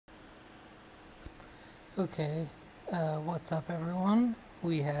Okay, what's up, everyone?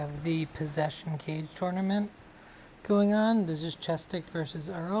 We have the Possession Cage tournament going on. This is Chesstick versus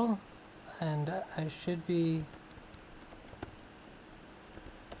Earl, and I should be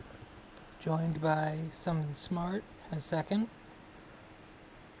joined by someone smart in a second.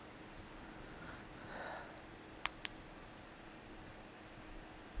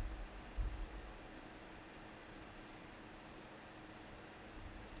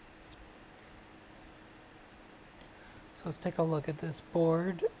 So let's take a look at this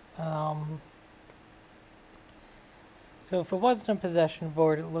board. So if it wasn't a possession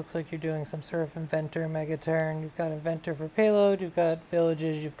board, it looks like you're doing some sort of inventor mega turn. You've got inventor for payload, you've got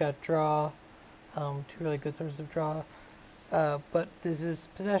villages, you've got draw, two really good sources of draw. But this is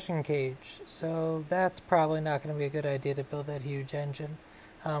possession cage, so that's probably not going to be a good idea to build that huge engine.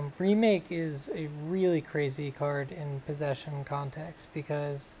 Remake is a really crazy card in possession context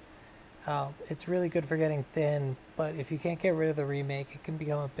because it's really good for getting thin, but if you can't get rid of the remake, it can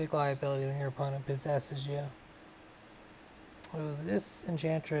become a big liability when your opponent possesses you. Oh, this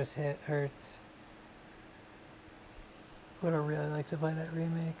Enchantress hit hurts. Would have really liked to play that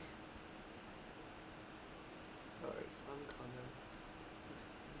remake. Alright, I'm coming.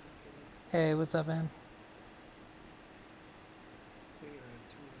 Hey, what's up, man? I think I have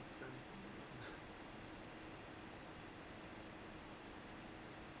too many friends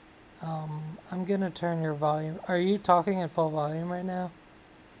I'm gonna turn your volume. Are you talking at full volume right now?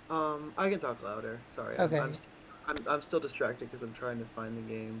 I can talk louder. Sorry, Okay. I'm still distracted because I'm trying to find the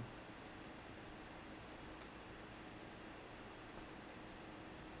game.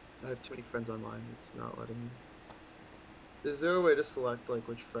 I have too many friends online. It's not letting me. Is there a way to select like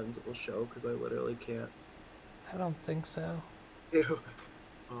which friends it will show? Because I literally can't. I don't think so. Ew.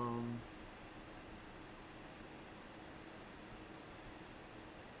 Um.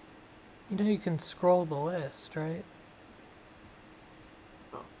 You know you can scroll the list, right?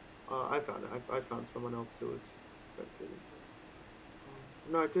 Oh. I found it. I found someone else who was spectating.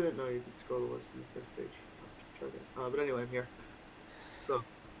 No, I didn't know you could scroll the list in the first page. I'll try that. But anyway, I'm here. So.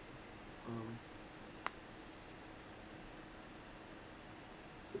 Um.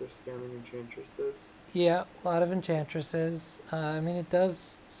 So they're spamming enchantresses. Yeah, a lot of enchantresses. I mean, it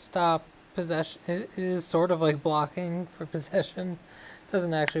does stop possession. It is sort of like blocking for possession. It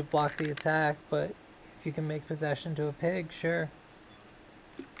doesn't actually block the attack, but if you can make possession to a pig, sure.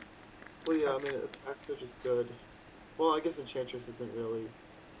 Well, yeah, I mean, attacks are just good. Well, I guess Enchantress isn't really.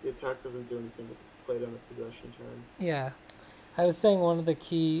 The attack doesn't do anything if it's played on a possession turn. Yeah, I was saying one of the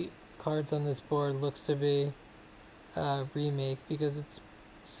key cards on this board looks to be Remake because it's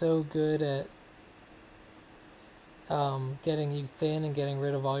so good at getting you thin and getting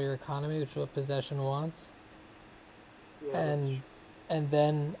rid of all your economy, which is what possession wants. Yeah, that's And true. and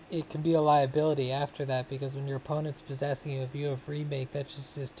then it can be a liability after that because when your opponent's possessing you, if you have remake, that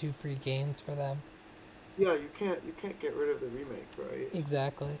just is two free gains for them. Yeah, you can't get rid of the remake, right?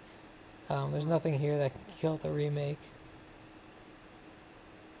 Exactly. There's Oh. nothing here that can kill the remake.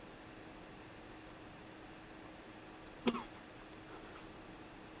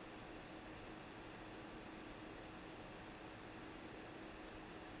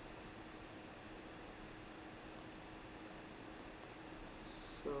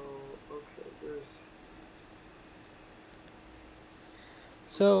 So okay, there's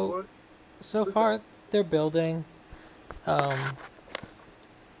So what so was that? far they're building. Um,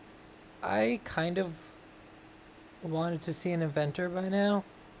 I kind of wanted to see an inventor by now.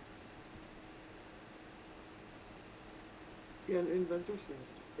 Yeah, an inventor seems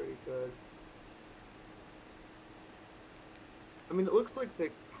pretty good. I mean, it looks like they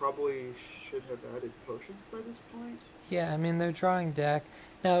probably should have added potions by this point. Yeah, I mean they're drawing deck.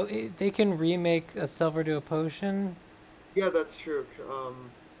 Now they can remake a silver to a potion, Yeah, that's true.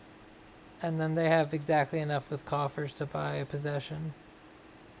 and then they have exactly enough with coffers to buy a possession.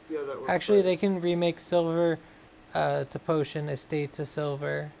 Yeah, that works Actually, they right. can remake silver to potion, estate to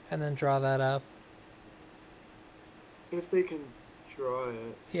silver, and then draw that up. If they can draw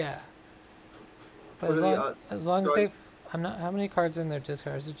it. Yeah, but What are the odds? as long as Drawing they've, I'm not. How many cards are in their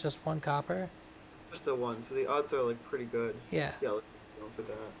discards? Is it just one copper? just the one, so the odds are like pretty good. Yeah. Yeah, let's go for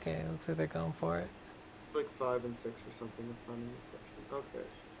that. Okay, looks like they're going for it. It's like 5 and 6 or something if I'm in the question. Okay.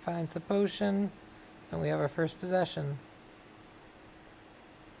 Finds the potion, and we have our first possession.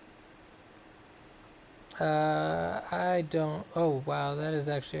 I don't. Oh wow, that is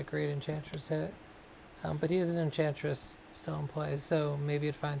actually a great enchantress hit. But he is an enchantress still in play, so maybe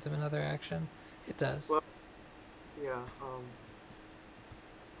it finds him another action. It does. Well, yeah.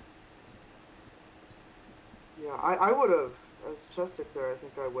 Yeah. I would have as Chestic there. I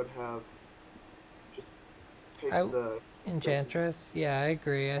think I would have just take I the Enchantress. Yeah, I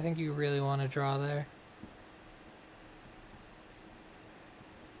agree. I think you really want to draw there.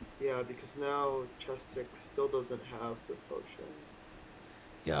 Yeah, because now chesstick still doesn't have the potion.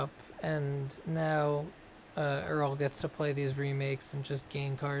 Yup. And now Earl gets to play these remakes and just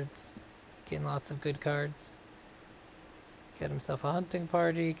gain cards, gain lots of good cards. Get himself a hunting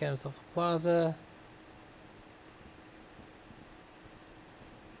party. Get himself a plaza.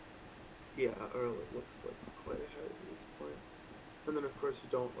 Yeah, Earl it looks like quite ahead at this point. And then of course you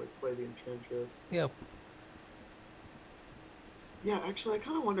don't like play the enchantress. Yep. Yeah, actually I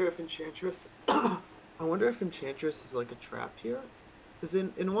kind of wonder if enchantress I wonder if enchantress is like a trap here. Because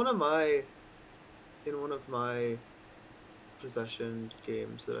in one of my possession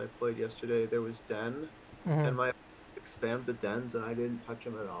games that I played yesterday, there was Den, Mm-hmm. and my expand the dens, and I didn't touch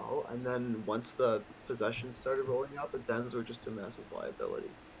them at all. And then once the possessions started rolling out, the dens were just a massive liability.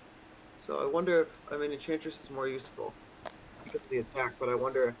 So I wonder if I mean Enchantress is more useful because of the attack, but I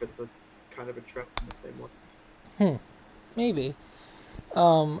wonder if it's a kind of a trap in the same way. Maybe.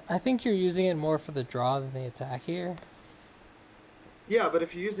 I think you're using it more for the draw than the attack here. Yeah, but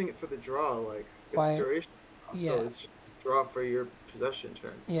if you're using it for the draw, like it's Why? duration, so Yeah. it's just draw for your possession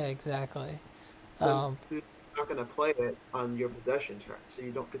turn. Yeah. Exactly. Then Um, you're not going to play it on your possession turn, so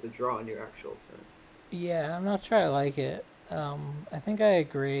you don't get the draw on your actual turn. yeah. I'm not sure I like it. I think I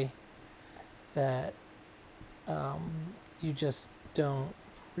agree that you just don't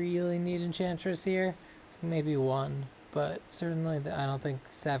really need Enchantress here. Maybe one, but certainly I don't think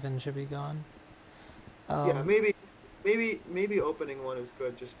seven should be gone. Yeah, Um, maybe opening one is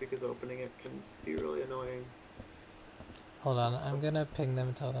good just because opening it can be really annoying. Hold on, So I'm gonna ping them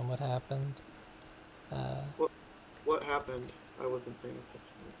and tell them what happened. what what happened? I wasn't paying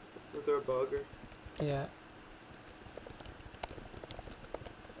attention. Was there a bug or? Yeah,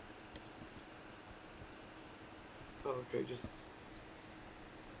 Oh, okay, just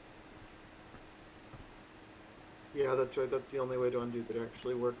yeah, that's right. That's the only way to undo that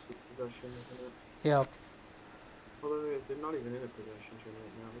actually works with possession, isn't it? yep. Although they're not even in a possession turn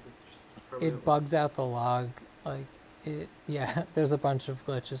right now. This is just It permanently. bugs out the log. Like it, yeah. There's a bunch of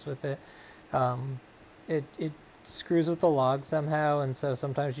glitches with it. Um, it screws with the log somehow, and so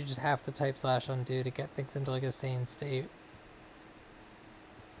sometimes you just have to type slash undo to get things into like a sane state.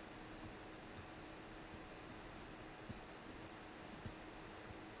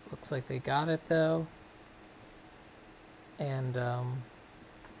 Looks like they got it though, and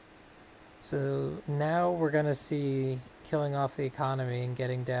so now we're gonna see killing off the economy and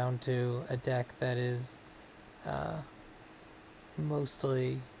getting down to a deck that is uh,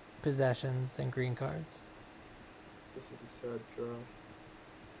 mostly possessions and green cards. This is a sad draw.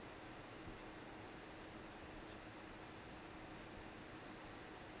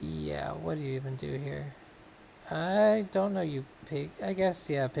 Yeah, what do you even do here? I don't know. You pick. I guess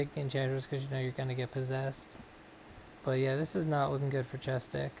yeah. Pick the enchantress because you know you're gonna get possessed. But yeah, this is not looking good for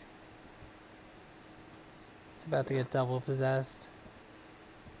chesstick. It's about to Yeah. get double possessed.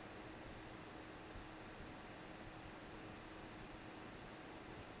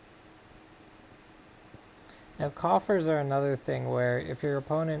 Now, coffers are another thing where if your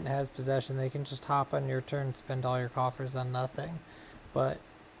opponent has possession, they can just hop on your turn, spend all your coffers on nothing. But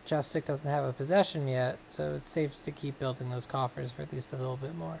Chesstick doesn't have a possession yet, so it's safe to keep building those coffers for at least a little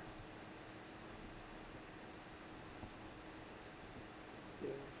bit more. Yeah.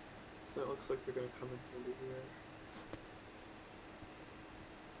 That looks like they're gonna come in handy here.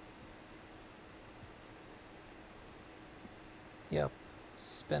 Yep,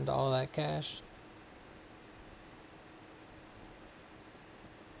 spend all that cash.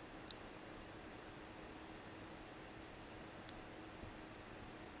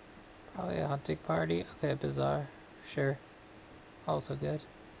 Probably a hunting party. Okay, bizarre. Sure. Also good.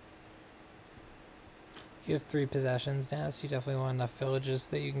 You have 3 possessions now, so you definitely want enough villages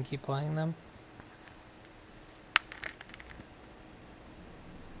that you can keep playing them.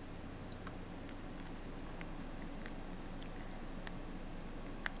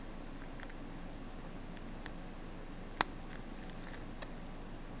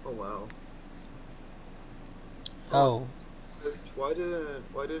 Oh wow. Oh, Oh, why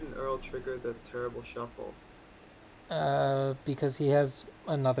didn't Earl trigger the terrible shuffle? because he has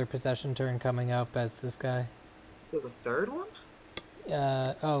another possession turn coming up as this guy. There's a third one?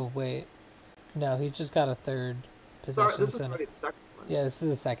 Oh, wait. No, he just got a third Sorry, possession this is center. already the second one. Yeah, this is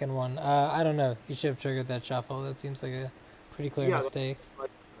the second one. I don't know. He should have triggered that shuffle. That seems like a pretty clear Yeah, that's mistake.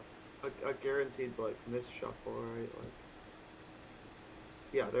 like a guaranteed like miss shuffle, right? Like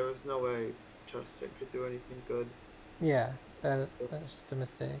yeah, there was no way Chesstick could do anything good. Yeah, that's just a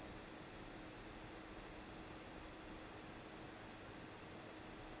mistake.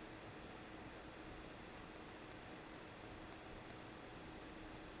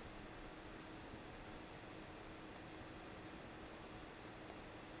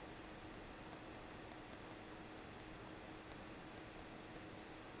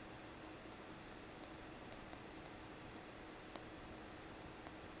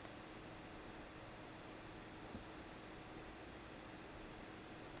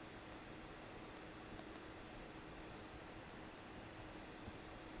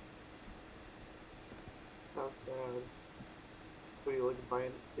 How sad. What do you like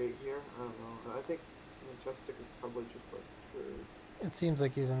buying a state here? I don't know. I think Majestic is probably just like screwed. It seems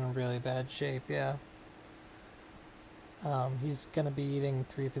like he's in really bad shape, yeah. He's going to be eating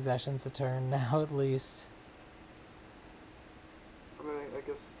 3 possessions a turn now, at least. I mean, I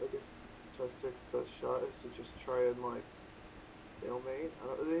guess Majestic's best shot is to just try and like stalemate.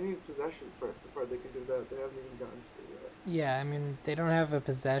 They need possession first before they can do that. They haven't even gotten to it yet. Yeah, I mean, they don't have a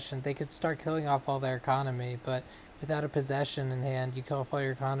possession. They could start killing off all their economy, but without a possession in hand, you kill off all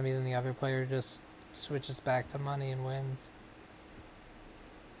your economy, then the other player just switches back to money and wins.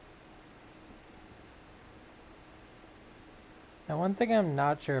 Now, one thing I'm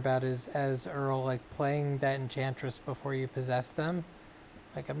not sure about is, as Earl, like, playing that Enchantress before you possess them.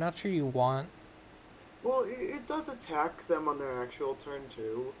 Like, I'm not sure you want... Well, it does attack them on their actual turn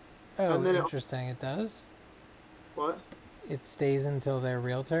too, Oh, and then interesting, it does? what? It stays until their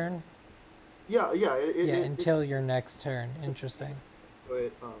real turn? Yeah, yeah. Yeah, until your next turn. Interesting. So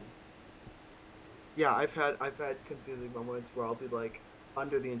it yeah, I've had confusing moments where I'll be like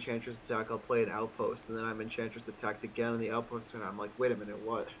under the Enchantress attack, I'll play an Outpost, and then I'm Enchantress attacked again on the Outpost turn. I'm like, wait a minute,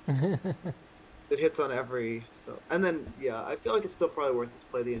 what? It hits on every and then yeah, I feel like it's still probably worth it to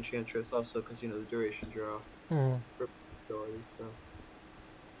play the Enchantress also because the duration draw Hmm. for ability. So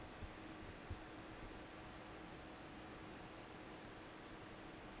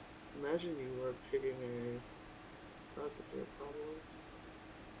imagine you were picking a Prosecutor probably.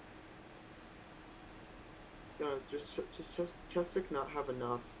 Just Chesstick not have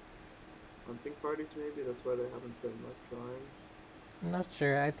enough hunting parties. Maybe that's why they haven't been like drawing. I'm not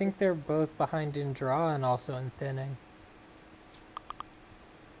sure. I think they're both behind in draw and also in thinning.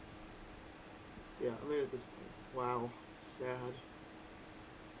 Yeah, I mean at this point, wow, sad.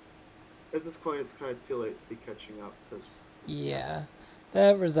 At this point, it's kind of too late to be catching up because Yeah,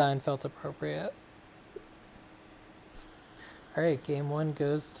 that resign felt appropriate. Alright, game 1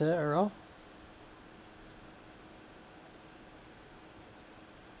 goes to Earl.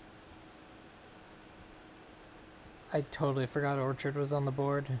 I totally forgot Orchard was on the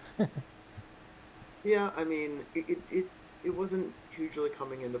board. yeah, I mean it wasn't hugely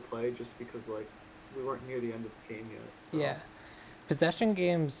coming into play just because like we weren't near the end of the game yet. So. Yeah, possession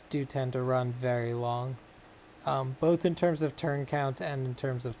games do tend to run very long, both in terms of turn count and in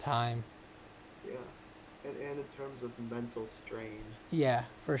terms of time. Yeah, and in terms of mental strain. Yeah,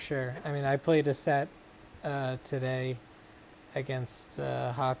 for sure. I mean, I played a set today against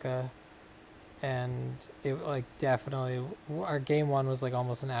Haka, and it like definitely our game 1 was like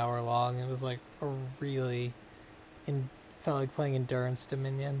almost an hour long. It was like a really felt like playing Endurance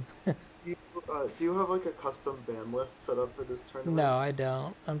Dominion. Do you have like a custom ban list set up for this tournament? No, I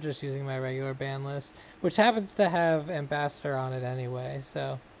don't. I'm just using my regular ban list, which happens to have Ambassador on it anyway.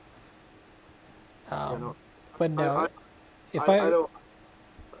 So, Yeah, no, but no, if I don't.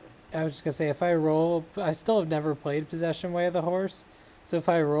 Sorry. I was just gonna say, if I roll, I still have never played Possession Way of the Horse, so if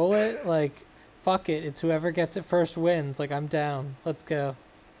I roll it, like, fuck it, it's whoever gets it first wins. Like, I'm down. Let's go.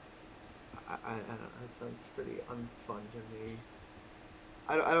 I don't know. That sounds pretty unfun to me.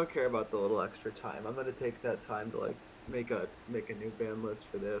 I don't care about the little extra time. I'm gonna take that time to like make a new ban list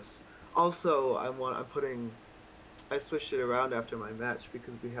for this. Also, I switched it around after my match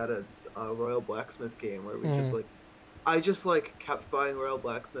because we had a Royal Blacksmith game where we I just like kept buying Royal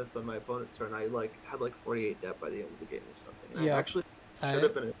Blacksmiths on my opponent's turn. I like had like 48 debt by the end of the game or something. Yeah, I actually should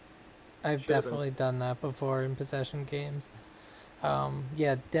have been. I've definitely done that before in possession games.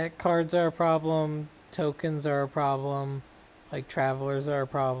 Yeah, deck cards are a problem. Tokens are a problem. Like, travelers are a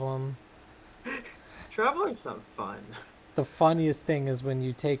problem. Travelers sound fun. The funniest thing is when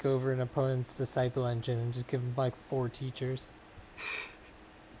you take over an opponent's disciple engine and just give them like 4 teachers.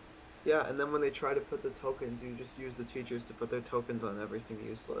 Yeah, and then when they try to put the tokens, you just use the teachers to put their tokens on everything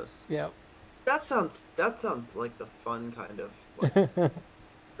useless. Yep. That sounds like the fun kind of like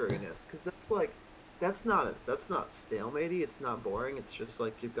screwiness, because that's not stalematey. It's not boring. It's just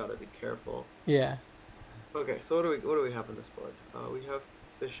like you've got to be careful. Yeah. Okay, so what do we have on this board? We have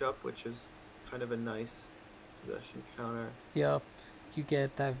Bishop, which is kind of a nice possession counter. Yep. You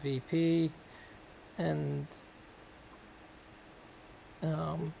get that VP, and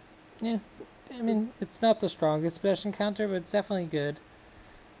yeah. I mean, it's not the strongest possession counter, but it's definitely good.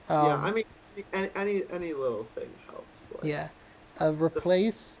 Yeah, I mean, any little thing helps. Like, yeah.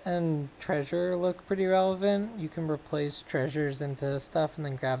 Replace and treasure look pretty relevant. You can replace treasures into stuff and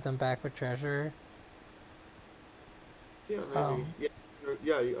then grab them back with treasure. Yeah, maybe.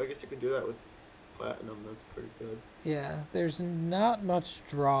 Yeah. I guess you can do that with platinum. That's pretty good. Yeah, there's not much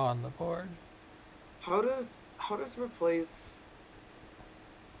draw on the board. How does replace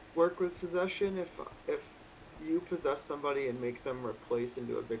work with possession? If you possess somebody and make them replace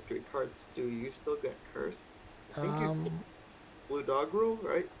into a victory cards, do you still get cursed? I think you do. Um, Blue dog rule,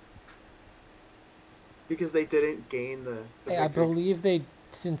 right? Because they didn't gain the I victory. believe they,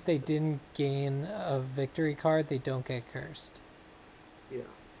 since they didn't gain a victory card, they don't get cursed. Yeah.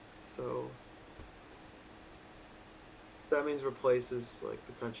 So that means replace is like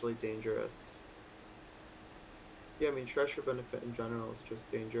potentially dangerous. Yeah, I mean treasure benefit in general is just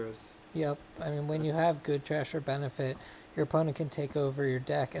dangerous. Yep. I mean, when Uh, you have good trash or benefit, your opponent can take over your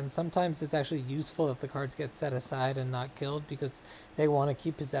deck, and sometimes it's actually useful if the cards get set aside and not killed because they want to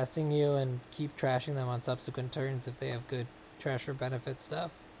keep possessing you and keep trashing them on subsequent turns if they have good trash or benefit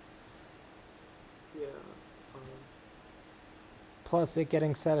stuff. yeah. Um, Plus, it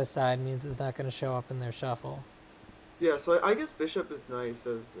getting set aside means it's not going to show up in their shuffle. yeah, so I guess bishop is nice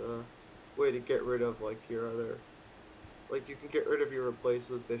as a way to get rid of like your other like you can get rid of your replace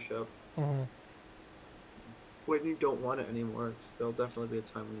with bishop Hmm. when you don't want it anymore, because there'll definitely be a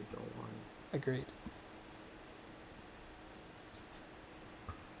time when you don't want it. Agreed.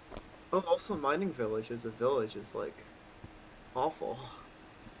 Oh, also mining village as a village is like awful.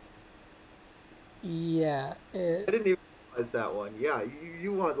 Yeah, I didn't even realize that one. Yeah,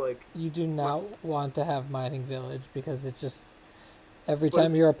 you want like you do my, not want to have mining village because it just every but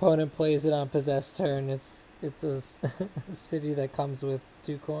time your opponent plays it on possessed turn, it's a city that comes with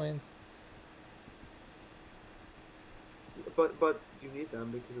 2 coins. but you need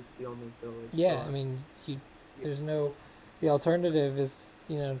them because it's the only village. Yeah, So I mean, you yeah, there's no the alternative is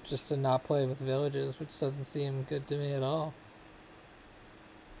just to not play with villages, which doesn't seem good to me at all.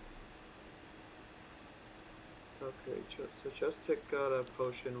 okay. So chesstick got a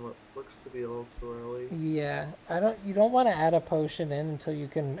potion. What looks to be a little too early. Yeah, I don't. You don't want to add a potion in until you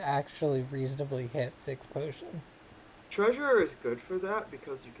can actually reasonably hit 6 potion. Treasurer is good for that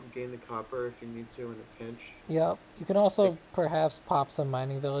because you can gain the copper if you need to in a pinch. Yep. You can Like also perhaps pop some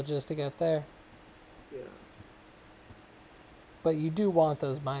mining villages to get there, yeah, but you do want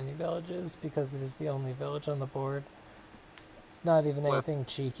those mining villages because it is the only village on the board. It's not even well, anything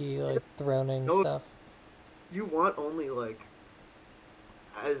cheeky like throning no, stuff. you want only like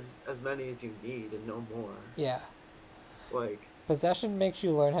as many as you need and no more. Yeah. Like Possession makes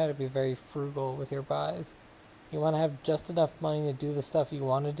you learn how to be very frugal with your buys. You want to have just enough money to do the stuff you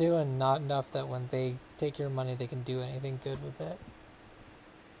want to do and not enough that when they take your money they can do anything good with it.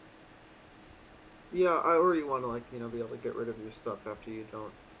 yeah, or you want to like be able to get rid of your stuff after you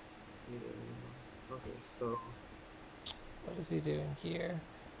don't need it anymore. Okay, so What is he doing here?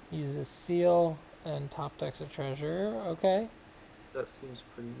 He uses a seal and top decks a treasure. Okay. that seems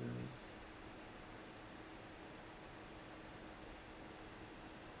pretty nice.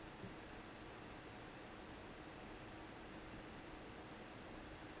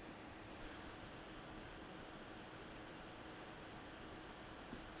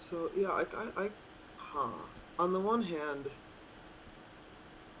 So yeah, huh. On the one hand,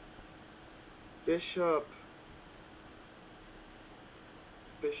 bishop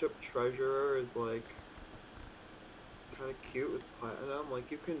bishop treasurer is like kind of cute with platinum.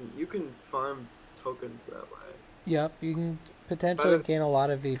 Like you can farm tokens that way. Yep, you can potentially Better, gain a lot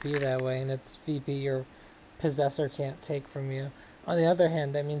of VP that way, and it's VP your possessor can't take from you. On the other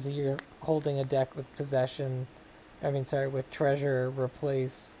hand, that means that you're holding a deck with possession, sorry, with treasure,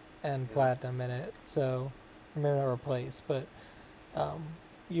 replace, and yeah, platinum in it. So, maybe not replace, but um,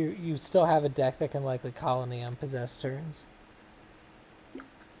 you still have a deck that can likely colony on possessed turns.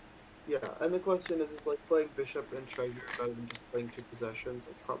 yeah. And the question is like playing bishop and treasurer better than just playing two possessions?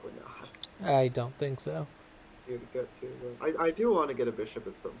 Like probably not. I don't think so. Here to get to, but I do want to get a bishop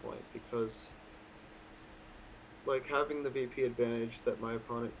at some point because like having the VP advantage that my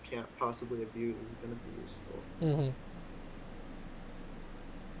opponent can't possibly abuse is going to be useful. Hmm.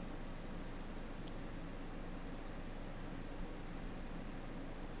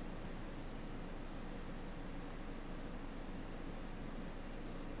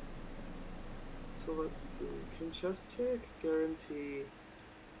 So let's see. Can chesstick guarantee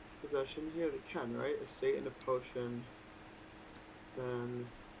possession here? They can, right? A state and a potion,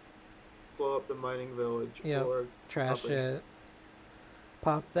 then blow up the mining village Yep, or trash copper. it.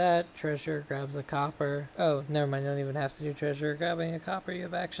 Pop that. Treasure grabs a copper. Oh, never mind. You don't even have to do treasure grabbing a copper. You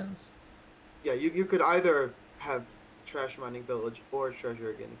have actions. Yeah, you could either have trash mining village or treasure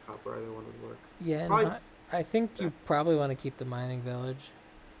again copper. Either one would work. Yeah, and Probably I think that. you probably want to keep the mining village.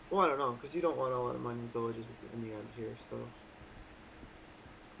 Well, I don't know because you don't want a lot of mining villages in the end here. So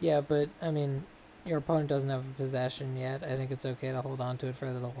Yeah, but I mean, your opponent doesn't have a possession yet. I think it's okay to hold on to it for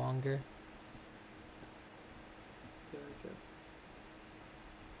a little longer. yeah, I guess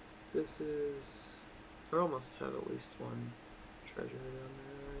this is Earl must have at least one treasure down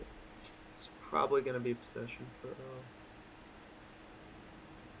there, right? It's probably gonna be possession for Earl.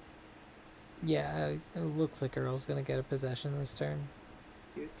 Yeah, it looks like Earl's gonna get a possession this turn.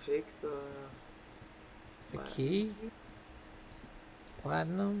 You take the The platinum key? key?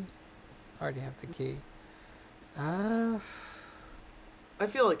 Platinum? Already have the key. Uh, I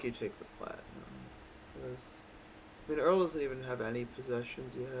feel like you take the platinum. Because, I mean, Earl doesn't even have any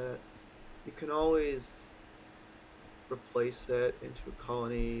possessions yet. You can always replace it into a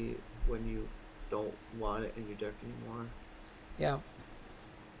colony when you don't want it in your deck anymore. yeah.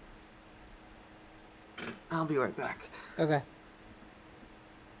 I'll be right back. Okay.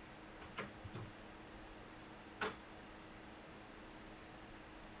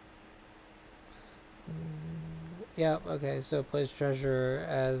 Yeah, okay, so place treasure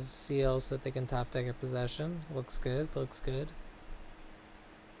as CL so that they can top deck a possession. Looks good, looks good.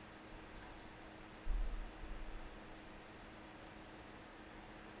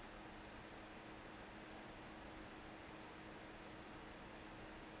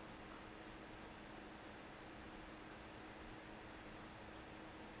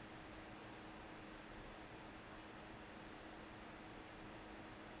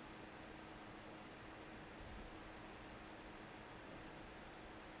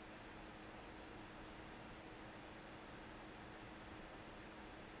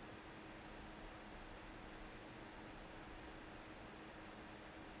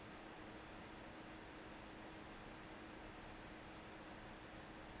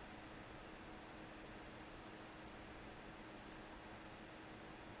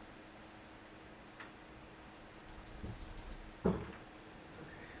 What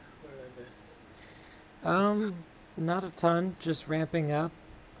did I miss? Not a ton, just ramping up.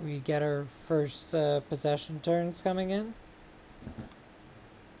 We get our first possession turns coming in.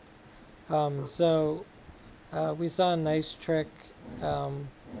 So we saw a nice trick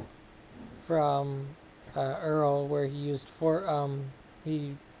from Earl where he used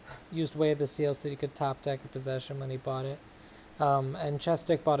Way of the Seal so that he could top deck a possession when he bought it. And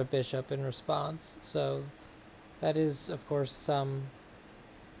chesstick bought a bishop in response. So that is, of course, some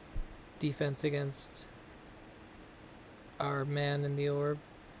defense against our man in the orb.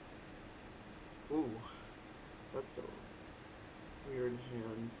 Ooh, that's a weird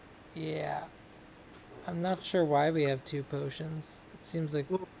hand. Yeah. I'm not sure why we have 2 potions. It seems like...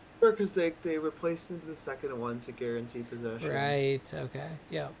 Well, because they replaced into the second one to guarantee possession. Right, okay.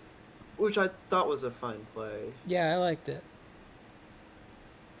 Yeah. Which I thought was a fine play. Yeah, I liked it.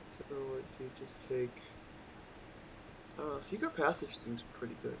 So what do you just take? Secret Passage seems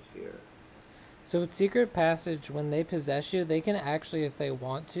pretty good here. So with Secret Passage, when they possess you, they can actually, if they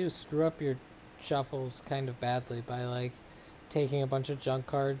want to, screw up your shuffles kind of badly by like taking a bunch of junk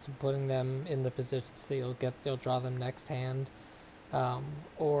cards and putting them in the positions that you'll draw them next hand,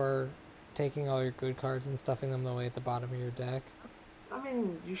 or taking all your good cards and stuffing them away at the bottom of your deck. I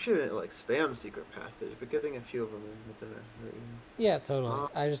mean, you shouldn't like spam Secret Passage, but getting a few of them in gonna hurt you. Yeah, totally.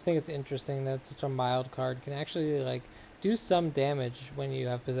 I just think it's interesting that such a mild card can actually like do some damage when you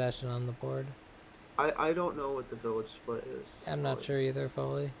have possession on the board. I don't know what the village split is. I'm not sure either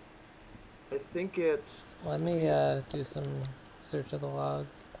fully. I think it's. Let me do some search of the logs.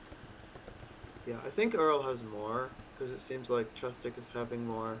 Yeah, I think Earl has more because it seems like chesstick is having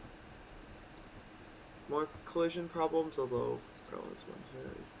more collision problems. Although Earl has one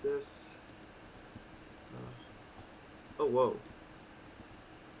here. Is this? Oh whoa!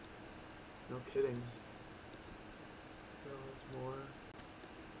 No kidding. Earl has more.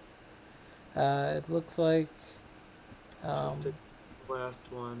 It looks like, Chesstick, last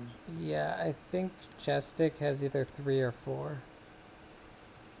one. yeah, I think chesstick has either 3 or 4.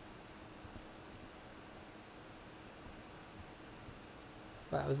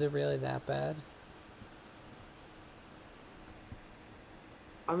 Wow, is it really that bad?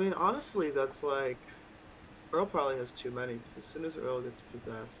 I mean, honestly, that's like Earl probably has too many because as soon as Earl gets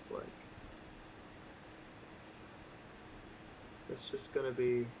possessed, like it's just gonna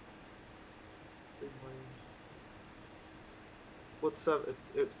be. What's 7-2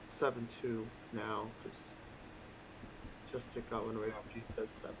 now? Because chesstick got one right after you said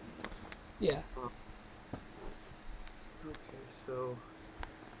 7. Yeah. Okay, so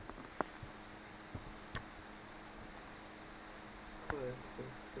what is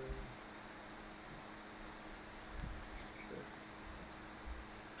this thing?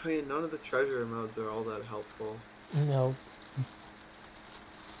 I mean, none of the treasure modes are all that helpful. No.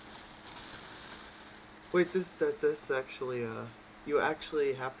 Wait, this actually you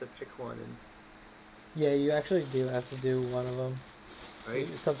actually have to pick one, and Yeah, you actually do have to do one of them. right?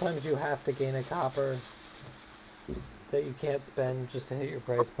 Sometimes you have to gain a copper that you can't spend just to hit your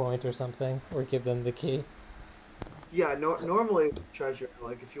price point or something, or give them the key. Yeah, normally with treasure,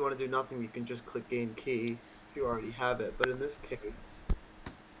 like if you want to do nothing, you can just click gain key if you already have it. But in this case,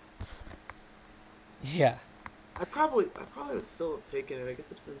 Yeah. I probably would still have taken it. I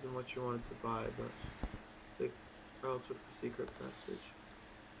guess it depends on what you wanted to buy, but like Earl took the secret passage.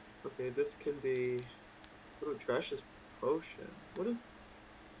 Okay, this can be. Oh, Trash's potion. What is?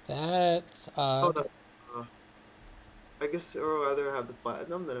 That's Oh, odd. no. Uh, I guess I would rather have the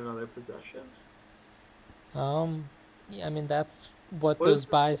platinum than another possession. Um, yeah, I mean, that's what What is those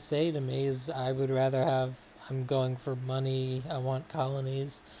the? buys say to me is I would rather have, I'm going for money, I want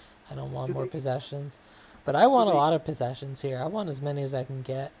colonies, I don't want Do more they? possessions. But I Do want a they? lot of possessions here. I want as many as I can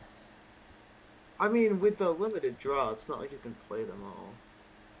get. I mean, with the limited draw, it's not like you can play them all.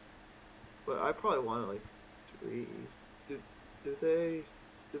 But I probably want like three. Do do they?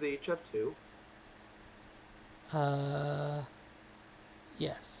 Do they each have two? Uh,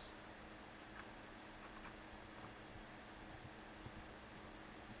 yes.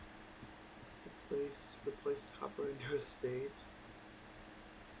 Replace copper in your estate.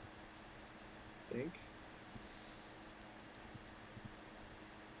 I think.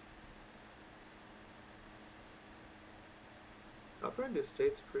 Copper in your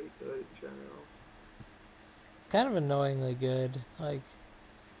estate's pretty good in general. It's kind of annoyingly good. Like,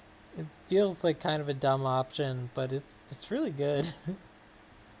 it feels like kind of a dumb option, but it's really good.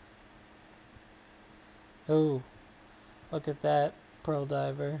 Oh, look at that pearl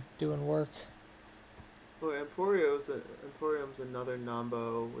diver doing work. Oh, Emporium's another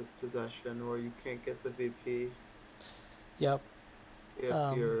Nambo with possession where you can't get the VP Yep. if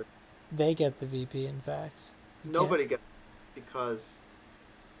Um, you're they get the VP. In fact, you can't. nobody gets because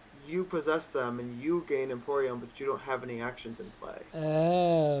you possess them and you gain Emporium, but you don't have any actions in play.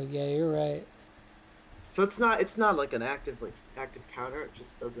 Oh, yeah, you're right. So it's not like an active counter. It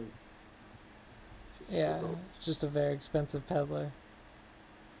just doesn't just Yeah, fizzle. it's just a very expensive peddler.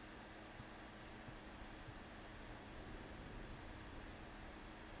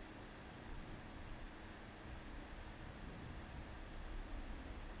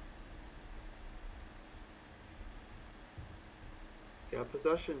 Yeah,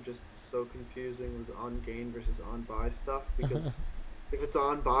 possession just is so confusing with on gain versus on buy stuff because if it's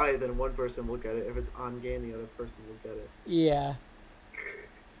on buy, then one person will get it. If it's on gain, the other person will get it. Yeah,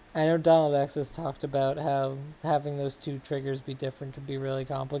 I know Donald X has talked about how having those two triggers be different can be really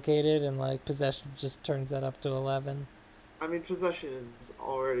complicated, and like possession just turns that up to 11. I mean, possession is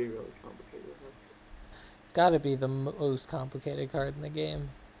already really complicated. Like, It's got to be the most complicated card in the game.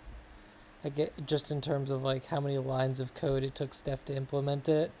 Like just in terms of like how many lines of code it took Steph to implement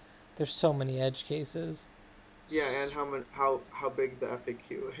it. There's so many edge cases. yeah, and how big the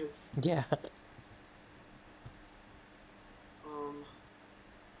FAQ is. Yeah. Um,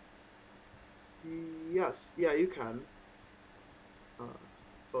 yes, yeah, you can. Uh,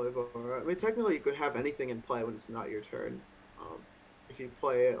 fully I mean, technically, you could have anything in play when it's not your turn. If you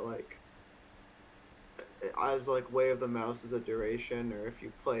play it like as like way of the mouse as a duration, or if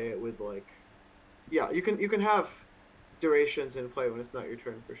you play it with like yeah, you can have durations in play when it's not your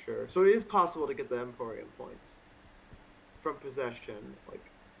turn for sure. So it is possible to get the Emporium points from possession.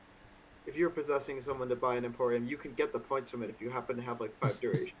 Like if you're possessing someone to buy an Emporium, you can get the points from it if you happen to have like five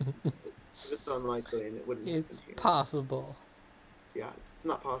durations. But it's unlikely and it wouldn't happen It's here. possible. Yeah, it's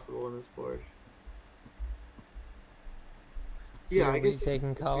not possible on this board. So Yeah, you'll I be guess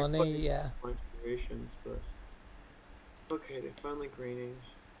taking if you colony, play yeah. a bunch of durations, but okay, they're finally greening.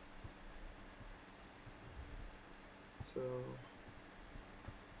 So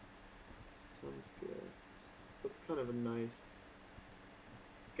sounds good. That's kind of a nice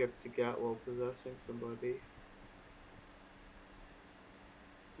gift to get while possessing somebody.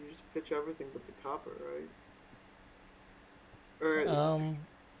 You just pitch everything but the copper, right? Or is this? Um,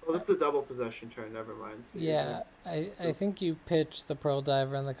 Oh, this is a double possession turn. Never mind. So you're yeah, like, I think you pitch the pearl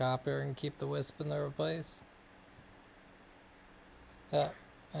diver and the copper and keep the wisp in the replace. Yeah,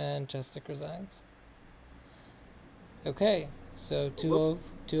 and chesstick resigns. Okay, so whoop.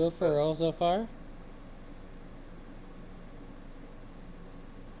 2-0 for Earl so far.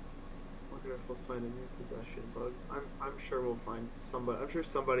 Wonder if we'll find a new possession bugs. I'm sure we'll find somebody. I'm sure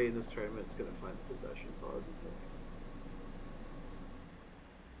somebody in this tournament is gonna find a possession bug.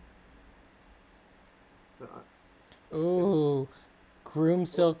 Uh, Ooh, Groom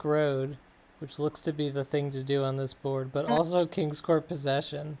Silk Road, which looks to be the thing to do on this board, but also King's Court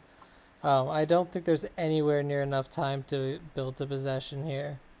Possession. I don't think there's anywhere near enough time to build a possession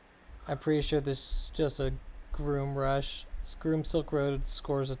here. I'm pretty sure this is just a Groom rush. Groom Silk Road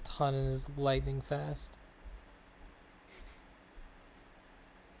scores a ton and is lightning fast.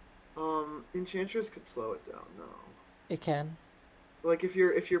 Enchantress could slow it down though. It can. Like if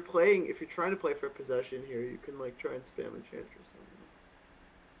you're trying to play for possession here, you can like try and spam Enchantress on them.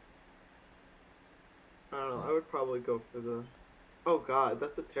 I don't know. I Well, would probably go for the. Oh God,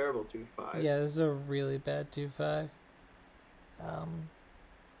 that's a terrible 2/5. yeah, this is a really bad 2/5. Um,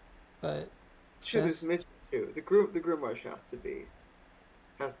 but It's true. There's just mission too. The Groom Rush has to be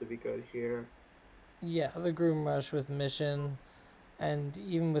good here. yeah, the Groom Rush with mission and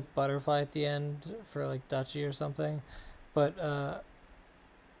even with Butterfly at the end for like Duchy or something. But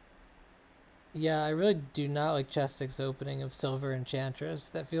yeah, I really do not like chesstick's opening of Silver Enchantress.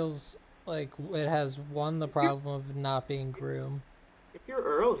 That feels like it has one the If you problem of not being Groom. if you're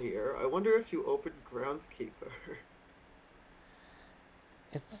Earl here, I wonder if you open Groundskeeper.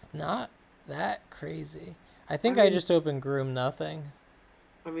 It's not that crazy. I I think I mean, just opened Groom nothing.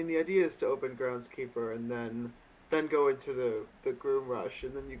 the idea is to open Groundskeeper and then go into the Groom Rush,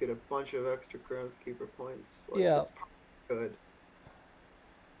 and then you get a bunch of extra Groundskeeper points. Like Yeah. that's probably good.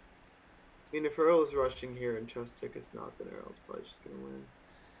 I mean, if Earl is rushing here and Chesstick is not, then Earl's probably just gonna win.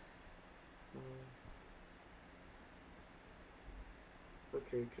 Um,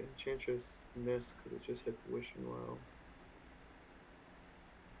 okay, okay. Enchantress miss because it just hits Wishing Well.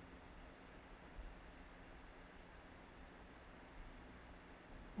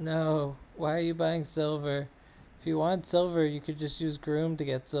 No. Why are you buying silver? If you want silver, you could just use Groom to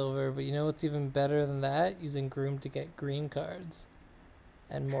get silver. But you know what's even better than that? Using Groom to get green cards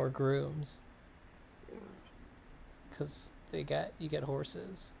and more Grooms, Yeah. because they got you get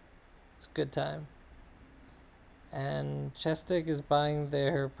horses. It's a good time. And Chestic is buying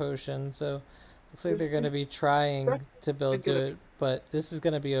their potion, so looks like they're This going to this be trying to isn't build to gonna it, but this is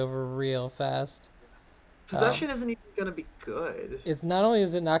going to be over real fast. Um, Possession isn't even gonna be good. it's not only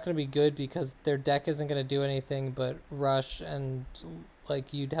is it not going to be good because their deck isn't going to do anything but rush and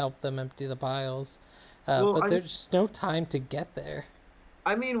like you'd help them empty the piles, Well, but there's just no time to get there.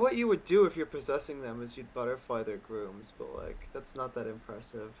 what you would do if you're possessing them is you'd butterfly their grooms, but like that's not that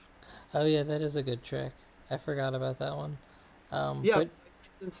impressive. Oh yeah, that is a good trick. I forgot about that one. Um, Yeah, but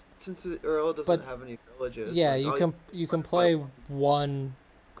like, since the Earl doesn't but have any villages, yeah, like all you you can butterfly play one. one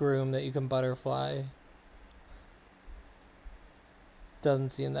groom that you can butterfly. Doesn't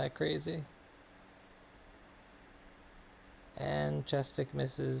seem that crazy. And Chestic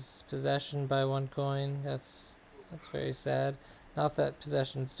misses possession by one coin. That's very sad. Not that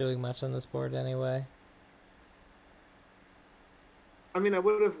possession's doing much on this board anyway. I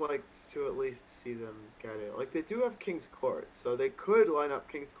would have liked to at least see them get it. Like they do have King's Court, so they could line up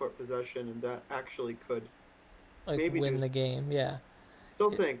King's Court possession, and that actually could Like maybe do. win the game, yeah.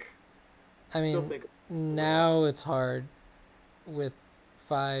 Still It, think, I still mean, think pull it off. now it's hard with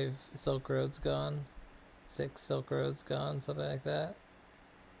 5 Silk Roads gone, 6 Silk Roads gone, something like that.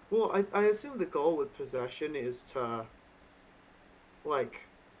 Well, I assume the goal with possession is to like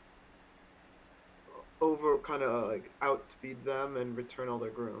over kind of like outspeed them and return all their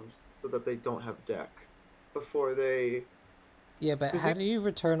grooms so that they don't have deck before they Yeah, but because how do you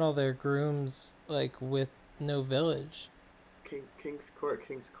return all their grooms like with no village? King's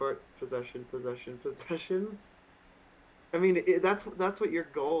Court, possession, possession, possession. That's what your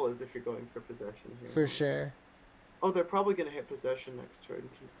goal is if you're going for possession here, For huh? sure. Oh, they're probably gonna hit possession next turn,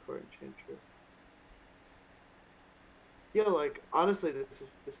 King's Court Enchantress. Yeah, like honestly, this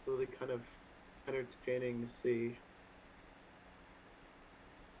is just really kind of entertaining to see.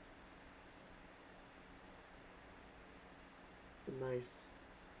 It's a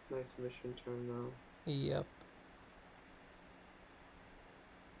nice mission turn though. Yep.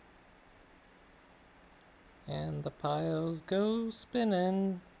 And the piles go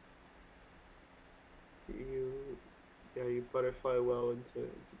spinning. You, yeah, you butterfly well into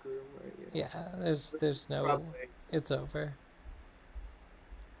Groom, right? Yeah. Yeah, This is there's no, probably. it's over.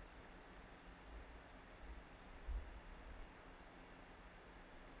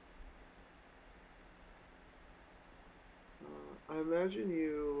 I imagine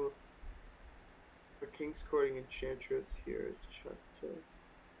you are King's Courting Enchantress here as chess too.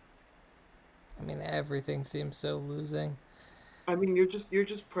 I mean, everything seems so losing. You're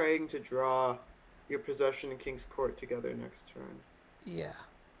just praying to draw your possession and King's Court together next turn. Yeah.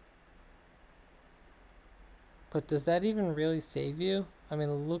 But does that even really save you? I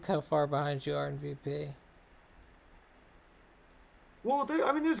mean, look how far behind you are in VP. Well,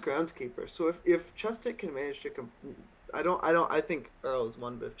 there's Groundskeeper. So if Chesstick can manage to I think Earl is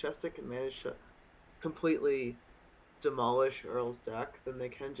one, but if Chesstick can manage to completely demolish Earl's deck, then they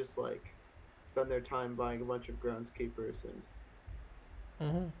can just like spend their time buying a bunch of Groundskeepers and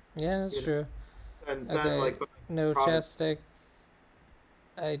Mm-hmm. Yeah, that's you know true. then Okay, like buying no province. chest stick.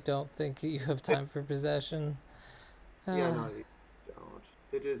 I don't think you have time for possession. Yeah, no, you don't.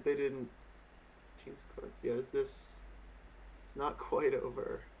 They didn't. King's Court. Yeah, is this? It's not quite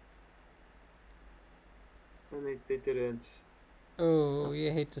over. And they didn't. Oh,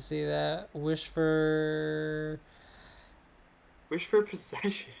 you hate to see that. Wish for... Wish for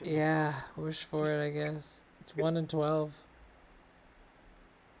possession. Yeah, wish for it, I guess. It's 1 It's in 12.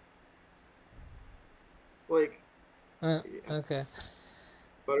 like, Uh, yeah. okay.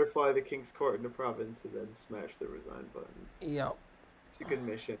 Butterfly the King's Court in the province and then smash the resign button. Yep. It's a good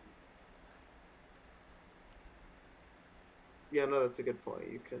mission. Yeah, no, that's a good point.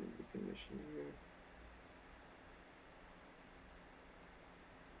 You can mission here.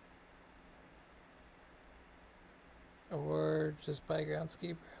 Or just buy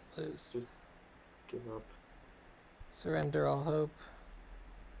groundskeeper and lose. Just give up. Surrender all hope.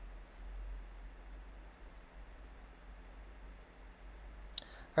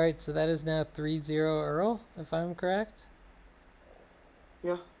 Alright, so that is now 3-0 Earl, if I'm correct.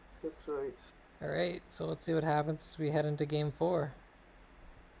 Yeah, that's right. Alright, so let's see what happens as we head into game 4.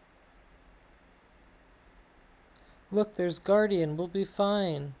 Look, there's Guardian. We'll be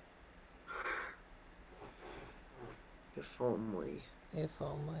fine. If only. If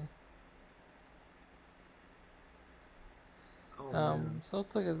only. Oh man. So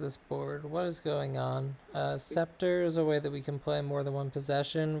let's look at this board. What is going on? Scepter is a way that we can play more than one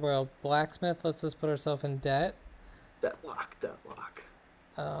possession, while Blacksmith lets us put ourselves in debt. Deadlock, deadlock.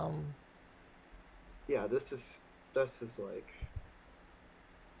 Yeah, this is like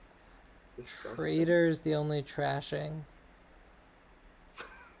disgusting. Trader is the only trashing.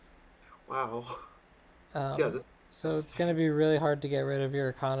 Wow. Yeah, so it's going to be really hard to get rid of your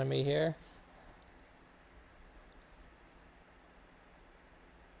economy here.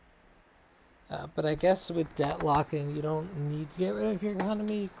 But I guess with debt locking, you don't need to get rid of your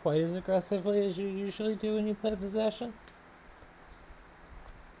economy quite as aggressively as you usually do when you play possession.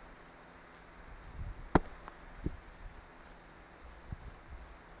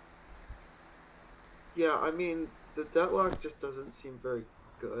 Yeah, I mean, the deadlock just doesn't seem very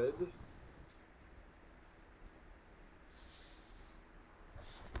good.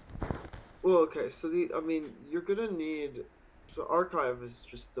 Well, okay, so I mean, you're gonna need, so archive is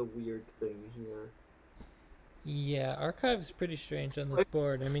just a weird thing here. Yeah, Archive's pretty strange on this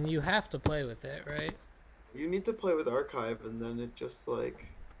board. I mean, you have to play with it, right? You need to play with archive, and then it just like,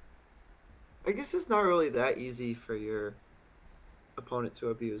 I guess it's not really that easy for your opponent to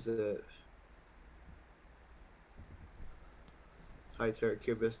abuse it. Hi, Terra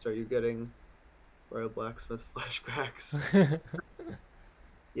Cubist, are you getting Royal Blacksmith flashbacks?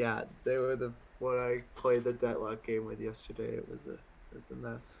 Yeah, they were the what I played the Deadlock game with yesterday. It was a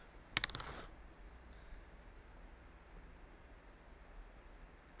mess.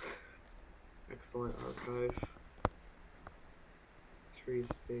 Excellent archive. 3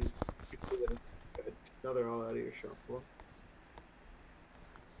 states. Good. Now they're all out of your shuffle.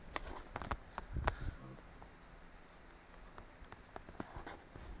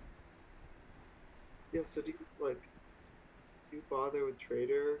 Yeah, so do you bother with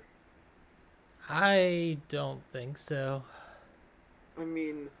Trader? I don't think so. I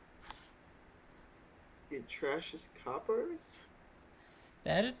mean, it trashes coppers?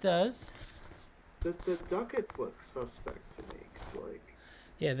 That it does. The ducats look suspect to me. Like,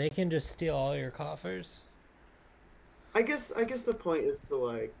 yeah, they can just steal all your coffers. I guess the point is to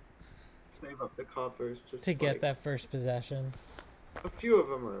like save up the coffers just to get that first possession. A few of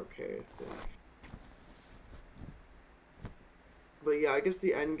them are okay, I think. But yeah, I guess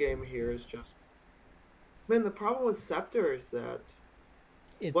the end game here is just, man, the problem with Scepter is that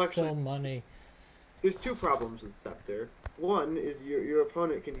it's still money. There's two problems with Scepter. One is your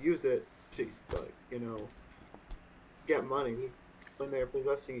opponent can use it to, like, get money when they're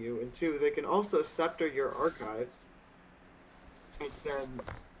possessing you, and two, they can also Scepter your archives and then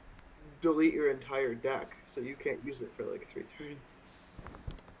delete your entire deck, so you can't use it for like 3 turns.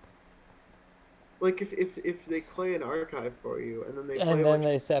 Like if they play an archive for you and then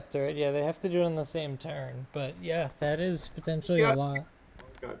they scepter it, yeah, they have to do it on the same turn. But yeah, that is potentially a lot.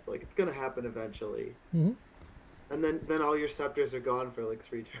 Archives, like, it's gonna happen eventually. Mm-hmm. And then all your scepters are gone for like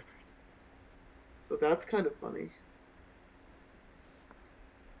 3 turns. So that's kind of funny.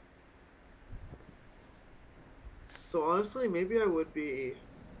 So honestly, maybe I would be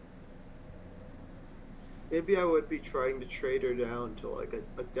trying to trade her down to like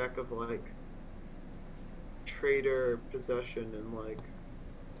a deck of like trader possession and like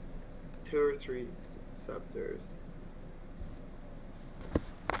 2 or 3 scepters.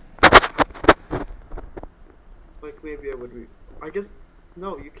 Like maybe I would be. I guess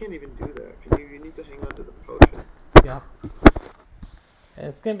No, you can't even do that. You need to hang on to the potion. Yeah. And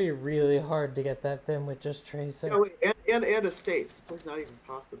it's gonna be really hard to get that thin with just Yeah, Tracer. wait, and estates. It's like not even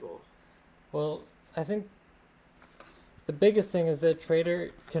possible. Well, I think the biggest thing is that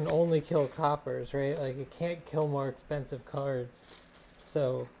Trader can only kill coppers, right? Like it can't kill more expensive cards.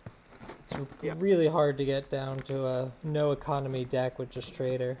 So it's Yeah, really hard to get down to a no economy deck with just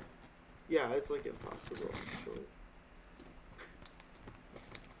Trader. yeah, it's like impossible actually.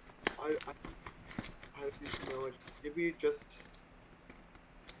 I I have no idea. Maybe just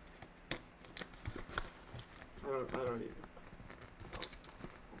I don't even know.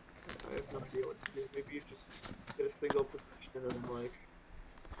 I have no idea what to do. Maybe you just get a single possession and then like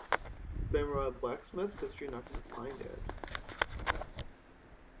spam a blacksmith, but you're not gonna find it.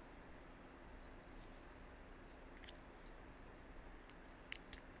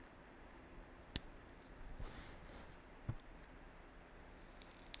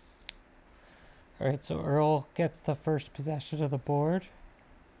 Alright, so Earl gets the first possession of the board.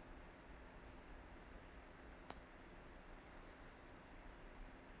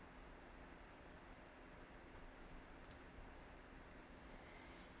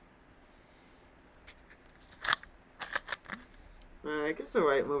 I guess the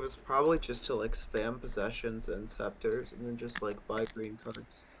right move is probably just to like spam possessions and scepters and then just like buy green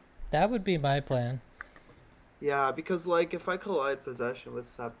cards. That would be my plan. Yeah, because like if I collide possession with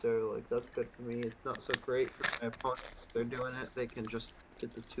scepter, like that's good for me. It's not so great for my opponent. If they're doing it, they can just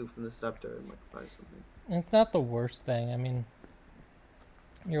get the two from the scepter and like buy something. It's not the worst thing. I mean,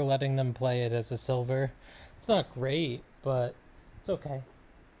 you're letting them play it as a silver. It's not great, but it's okay.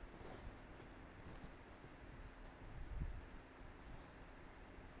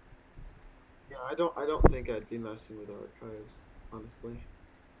 Yeah, I don't think I'd be messing with archives, honestly.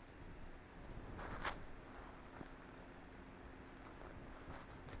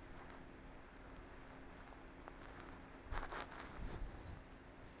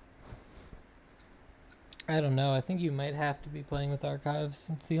 I don't know. I think you might have to be playing with archives.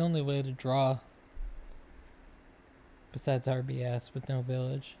 It's the only way to draw. Besides RBS with no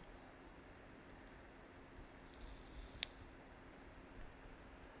village.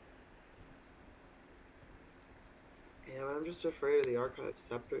 Yeah, but I'm just afraid of the archive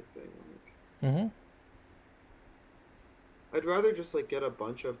scepter thing. Like, Mm-hmm. I'd rather just like get a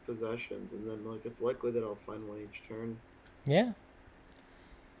bunch of possessions and then like it's likely that I'll find one each turn. Yeah.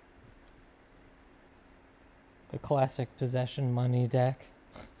 The classic possession money deck.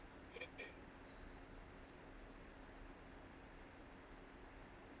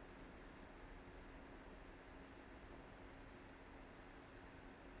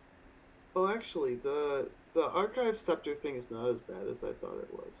 Oh, actually, the archive scepter thing is not as bad as I thought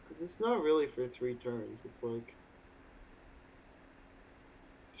it was, because it's not really for 3 turns. It's like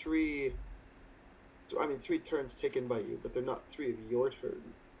three, I mean, 3 turns taken by you, but they're not 3 of your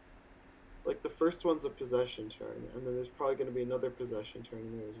turns. Like the first one's a possession turn, and then there's probably going to be another possession turn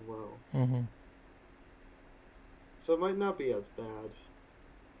in there as well. Mm-hmm. So it might not be as bad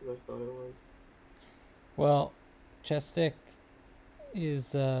as I thought it was. Well, chesstick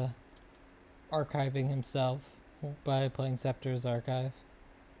is archiving himself by playing Scepter's archive.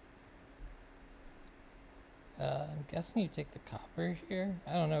 I'm guessing you take the copper here.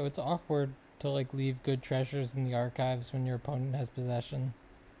 I don't know. It's awkward to like leave good treasures in the archives when your opponent has possession.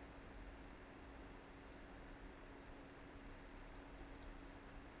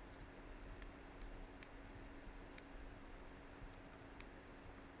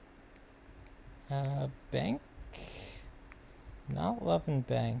 Bank. Not loving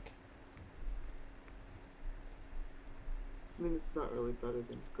bank. I mean, it's not really better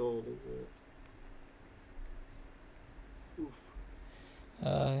than gold, is it? Oof.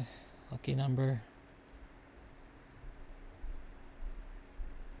 Uh, Lucky number.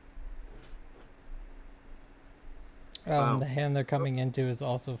 Wow. The hand they're coming into is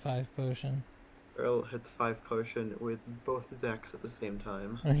also 5 potion. Earl hits 5 potion with both decks at the same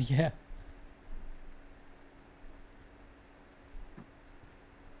time. Yeah.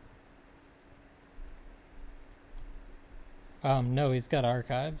 No, he's got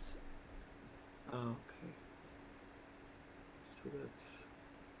archives. Oh, okay. So that's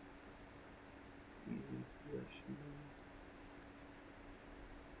easy possession.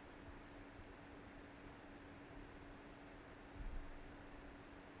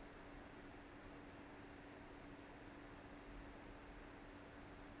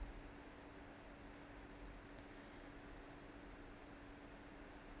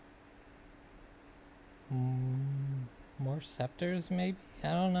 More scepters, maybe?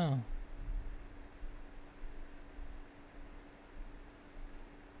 I don't know.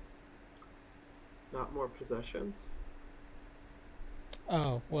 want more possessions?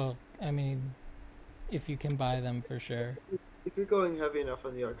 Oh, well, I mean, if you can buy them for sure. If you're going heavy enough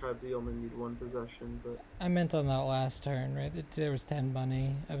on the archives, you only need one possession, but I meant on that last turn, right? There was 10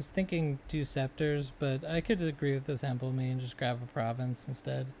 money. I was thinking 2 scepters, but I could agree with this Ample Me and just grab a province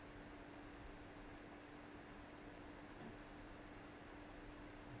instead.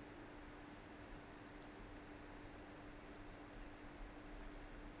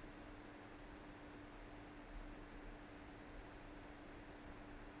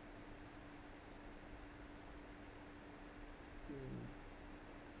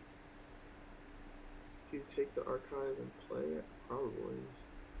 do you take the archive and play it? Probably.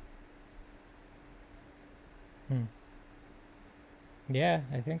 Yeah,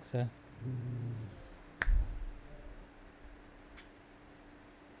 I think so.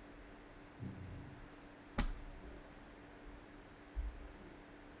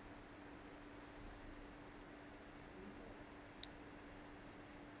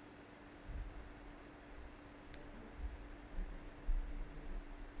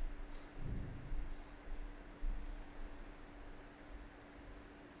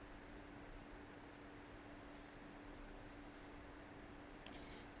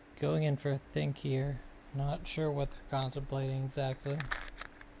 Going in for a think here. Not sure what they're contemplating exactly.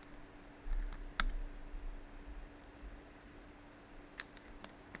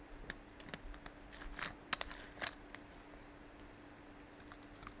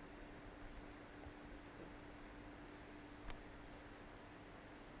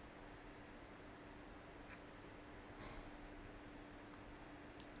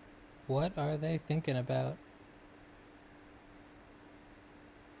 What are they thinking about?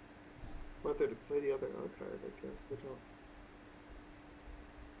 Whether to play the other archive, I guess. I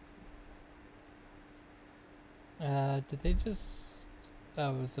don't. Did they just...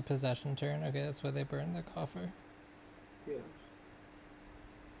 Oh, it was a possession turn. Okay, that's why they burned the coffer. Yeah.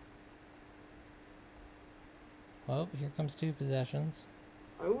 Well, here comes 2 possessions.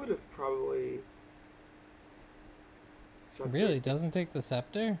 I would have probably. Really? Doesn't take the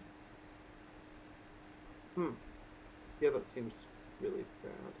scepter? Yeah, that seems really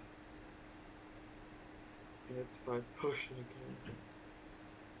bad. And it's 5 potion again.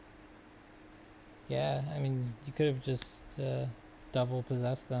 Yeah, I mean, you could have just double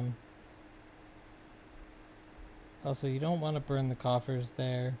possessed them. Also, you don't want to burn the coffers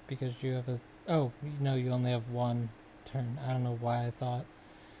there because you have a... Oh, no, you only have 1 turn. I don't know why I thought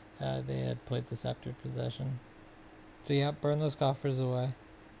they had played the scepter possession. So yeah, burn those coffers away.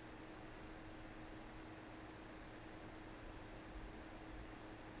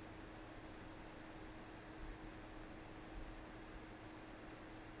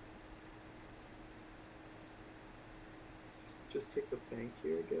 Just take the bank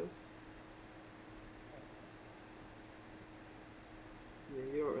here, I guess. Yeah,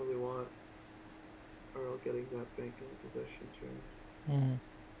 you don't really want Earl getting that bank in possession turn. Mm-hmm.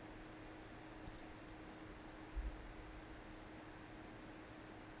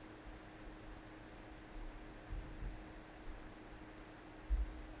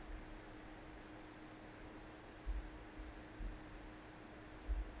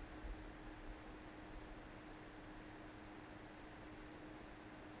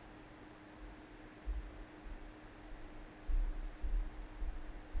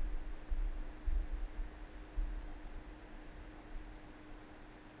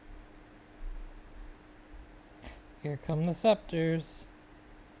 Here come the scepters.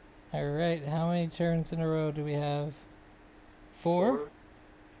 Alright, how many turns in a row do we have? 4? 4?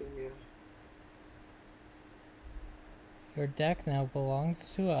 Yeah. Your deck now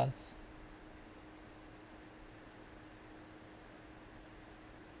belongs to us.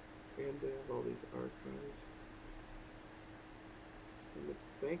 And they have all these archives. And the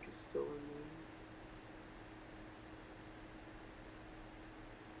bank is still in there.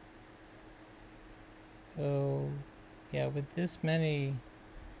 So, yeah, with this many,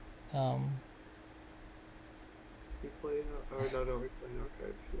 You play or no, don't replay an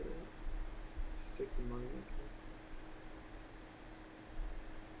archive here. Just take the money,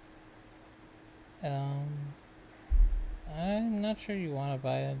 okay. I'm not sure you want to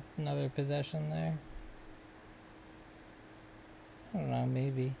buy another possession there. I don't know,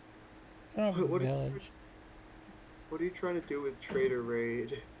 maybe. I don't have a village. What are you trying to do with Trader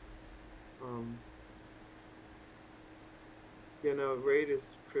Raid? You know, Raid is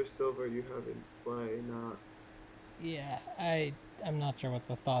Chris Silver you have in play, not... Yeah, I'm not sure what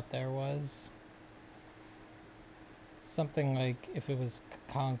the thought there was. Something like if it was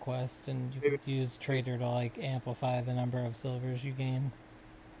Conquest and you could use Trader to like amplify the number of silvers you gain.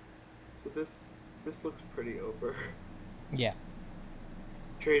 So this this looks pretty over. Yeah.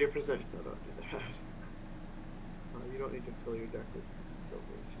 Trade your possession. No, don't do that. You don't need to fill your deck with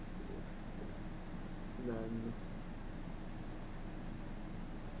silvers just because it looks good. And then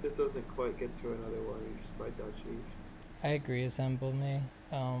this doesn't quite get to another one. You just buy dodgy. I agree, assemble me.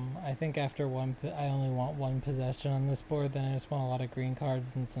 I think after I only want one possession on this board, then I just want a lot of green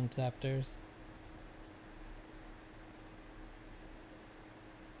cards and some scepters.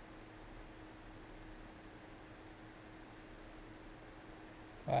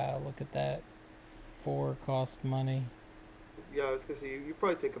 Wow, look at that. 4 cost money. Yeah, I was gonna say you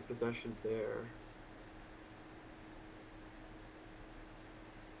probably take a possession there.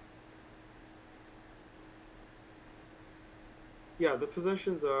 Yeah, the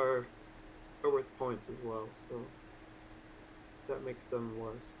possessions are worth points as well, so that makes them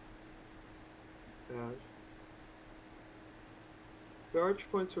less bad. There are arch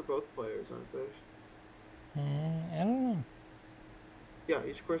points for both players, aren't there? I don't know. Yeah,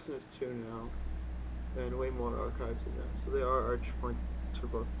 each person has two now, and way more archives than that. So they are arch points for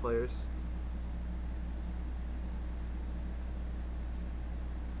both players.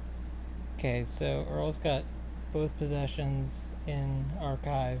 Okay, so Earl's got both possessions in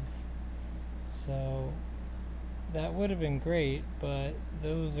archives. So that would have been great, but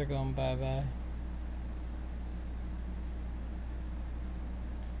those are going bye-bye.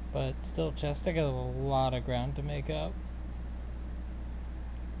 But still, chesstick has a lot of ground to make up.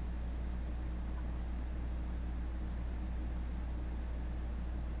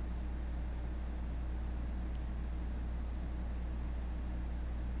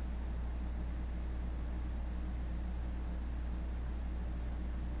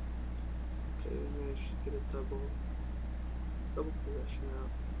 Okay, they managed to get a double possession out.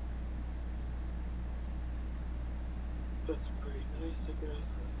 That's pretty nice, I guess.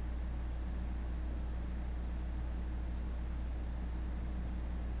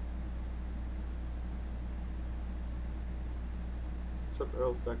 Except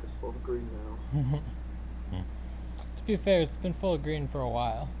Earl's deck is full of green now. To be fair, it's been full of green for a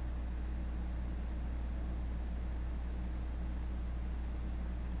while.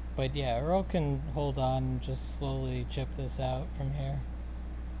 But yeah, Earl can hold on and just slowly chip this out from here.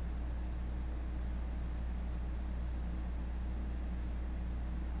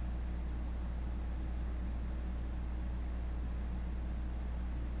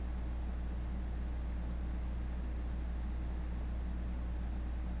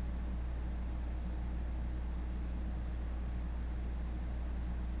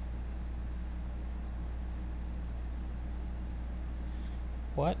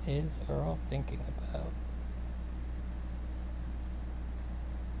 What is Earl thinking about?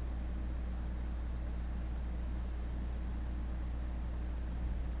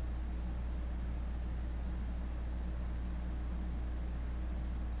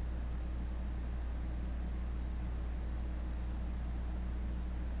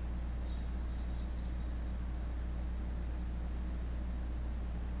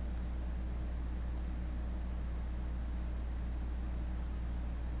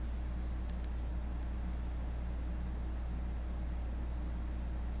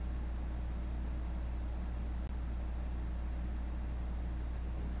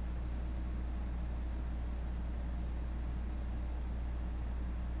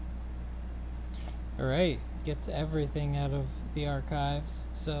 Alright, gets everything out of the archives,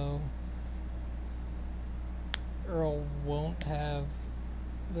 so Earl won't have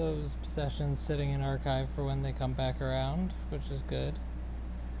those possessions sitting in archive for when they come back around, which is good.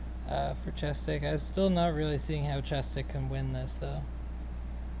 For chesstick, I'm still not really seeing how chesstick can win this, though.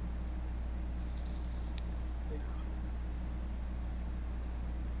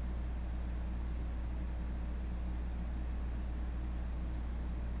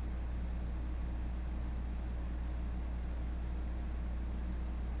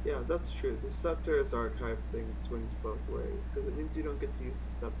 Yeah, that's true. The Scepter's archive thing swings both ways, because it means you don't get to use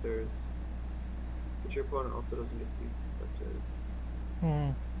the Scepters, but your opponent also doesn't get to use the Scepters.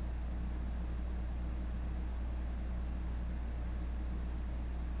 Hmm.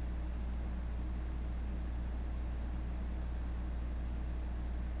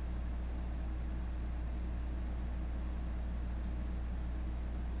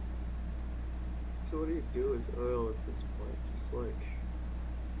 So what do you do as Earl at this point? Just like,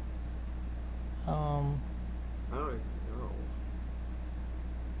 I don't even know.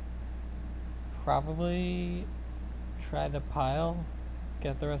 Probably try to pile,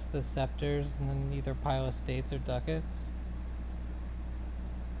 get the rest of the scepters, and then either pile estates or ducats.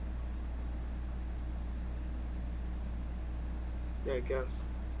 Yeah, I guess.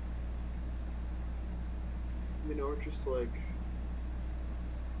 I mean, or just like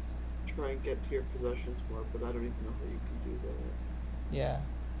try and get to your possessions more, but I don't even know how you can do that. Yeah.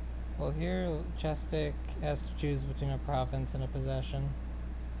 Well, here, chesstick has to choose between a province and a possession.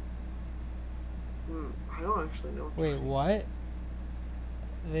 I don't actually know. Wait, what?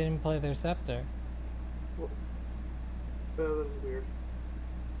 They didn't play their scepter. Well, that is weird.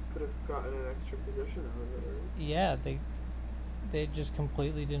 Could have gotten an extra position out of it, right? Yeah, they just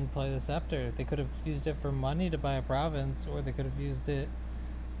completely didn't play the scepter. They could have used it for money to buy a province, or they could have used it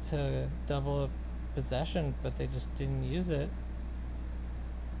to double a possession, but they just didn't use it.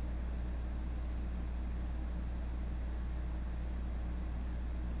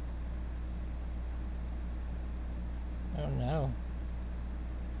 I don't know.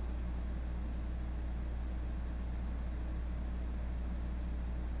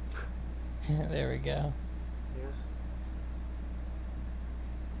 There we go. Yeah.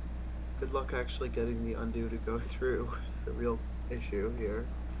 Good luck actually getting the undo to go through. Is the real issue here.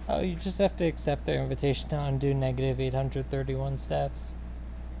 Oh, you just have to accept their invitation to undo negative 831 steps.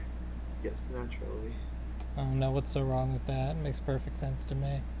 Yes, naturally. I don't know what's so wrong with that. It makes perfect sense to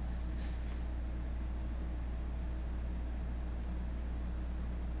me.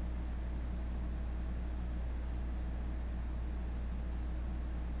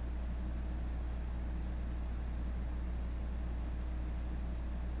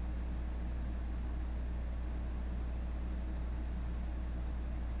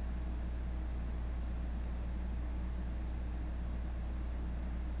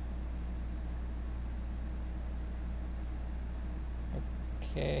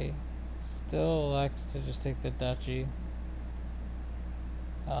 Okay. Still elects to just take the duchy.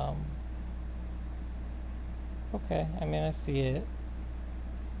 Okay, I mean, I see it.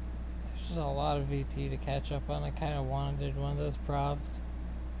 There's just a lot of VP to catch up on. I kind of wanted one of those provs.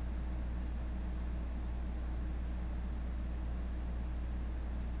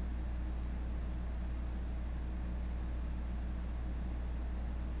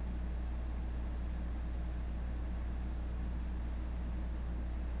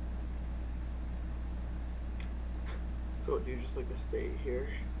 So do you just like a state here?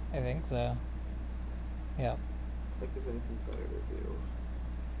 I think so. Yep. Like there's anything better to do?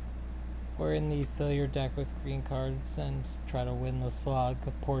 We're in the fill your deck with green cards and try to win the slog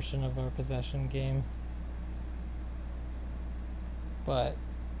portion of our possession game. But,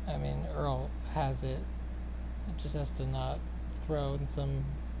 I mean, Earl has it. It just has to not throw in some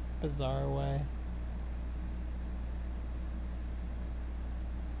bizarre way.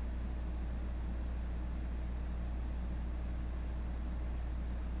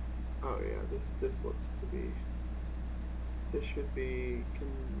 Oh yeah, this looks to be. This should be.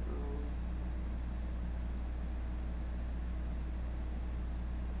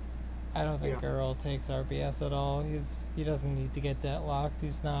 I don't think Yeah. Earl takes RBS at all. He doesn't need to get deadlocked.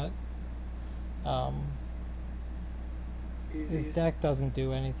 He's not. His He's deck doesn't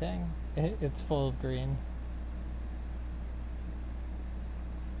do anything. It's full of green.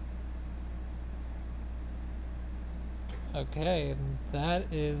 Okay, and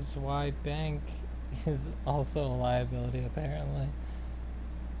that is why bank is also a liability, apparently.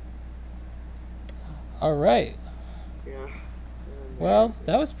 All right. yeah. Well,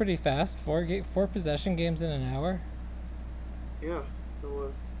 that was pretty fast. Four possession games in an hour. Yeah, it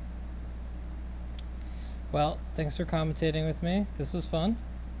was. Well, thanks for commentating with me. This was fun.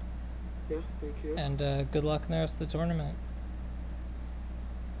 Yeah, thank you. And good luck in the rest of the tournament.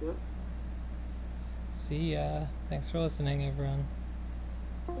 Yep. See ya. Thanks for listening, everyone.